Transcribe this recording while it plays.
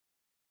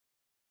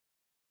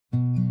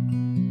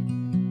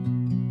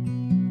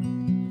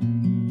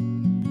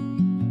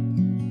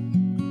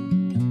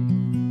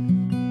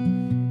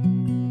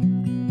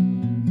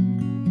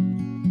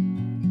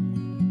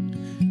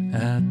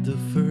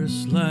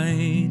first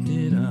light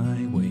did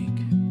I wake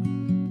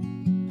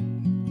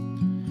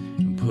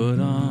and put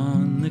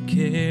on the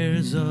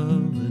cares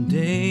of the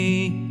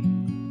day,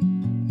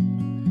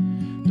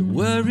 the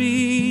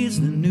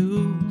worries, the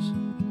news,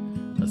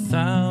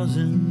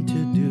 1,000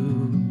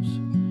 to-dos,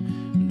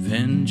 and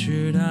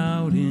ventured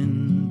out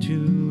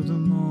into the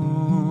morning.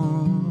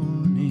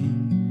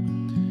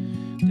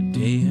 The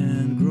day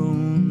had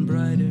grown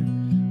brighter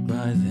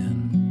by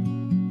then,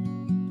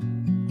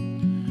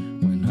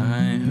 when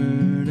I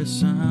heard a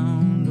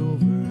sound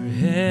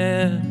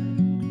overhead,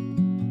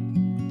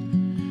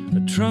 a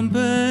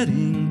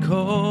trumpeting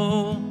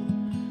call.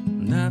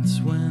 And that's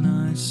when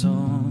I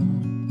saw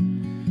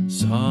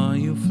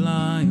you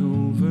fly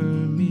over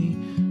me,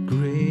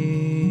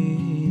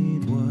 great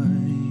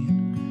white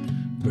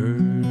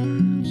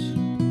birds.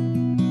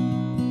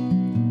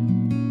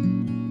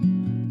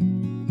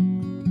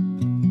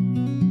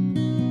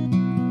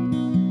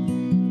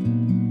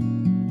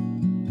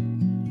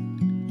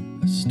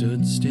 I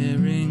stood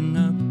staring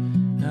up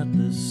at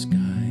the sky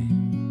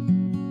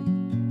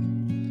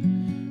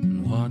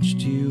and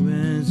watched you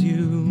as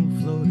you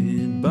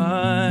floated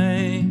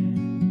by.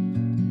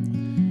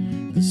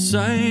 The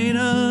sight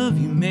of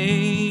you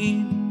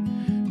made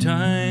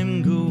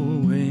time go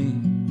away,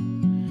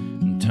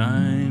 and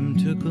time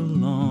took a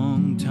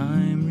long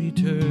time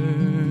returning.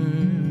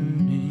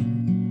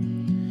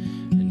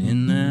 And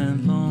in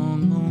that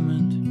long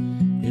moment,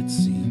 it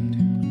seemed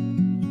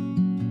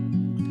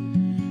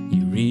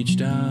you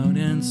reached out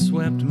and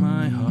swept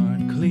my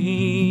heart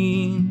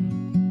clean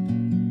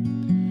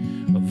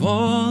of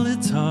all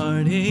its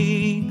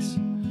heartaches,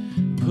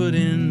 put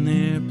in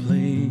their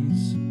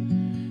place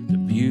the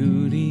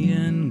beauty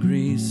and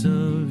grace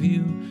of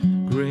you,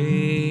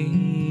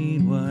 great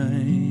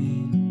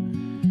white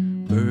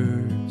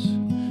birds.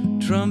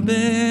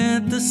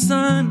 Trumpet the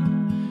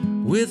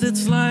sun with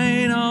its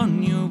light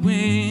on your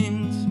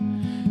wings,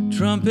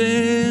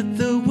 trumpet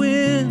the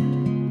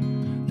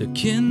wind, the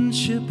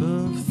kinship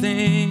of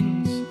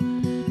things,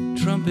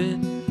 trumpet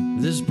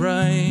this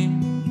bright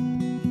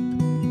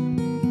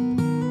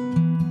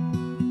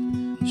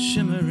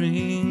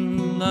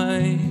shimmering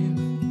life,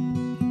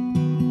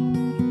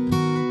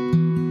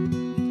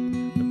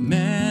 a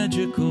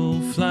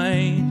magical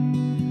flight,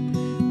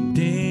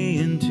 day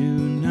into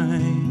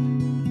night,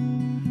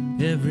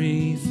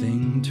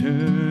 everything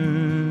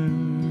turning.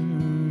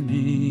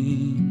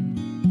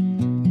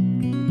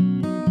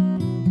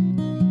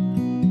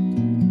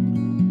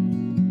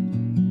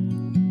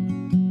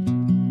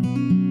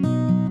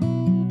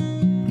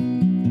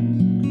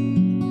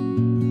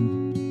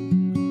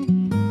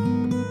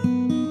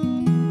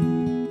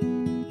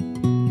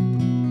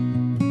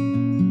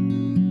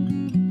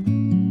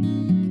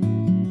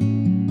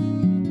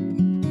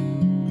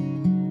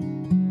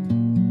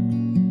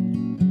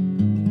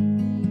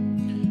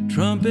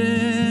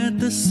 Trumpet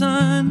the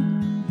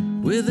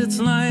sun with its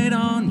light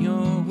on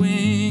your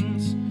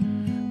wings,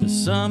 the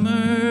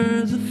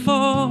summer, the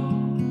fall,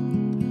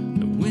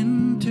 the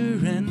winter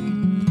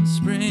and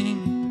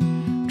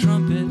spring.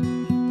 Trumpet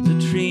the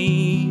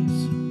trees,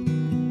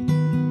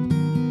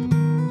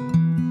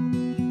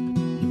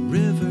 the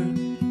river,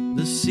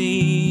 the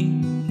sea,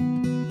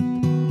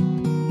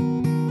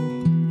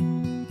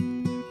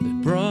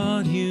 that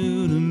brought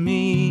you to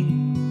me,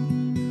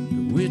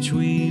 to which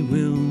we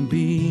will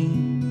be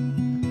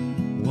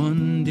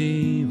one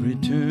day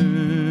returning.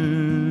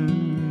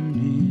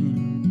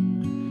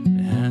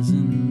 It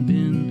hasn't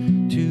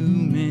been too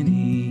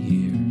many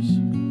years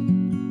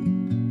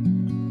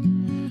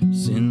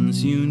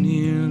since you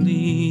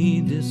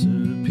nearly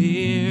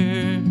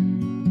disappeared,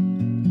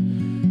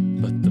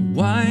 but the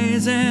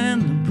wise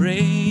and the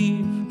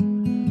brave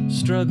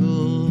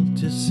struggled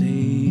to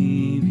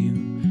save you.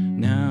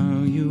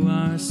 Now you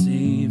are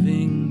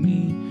saving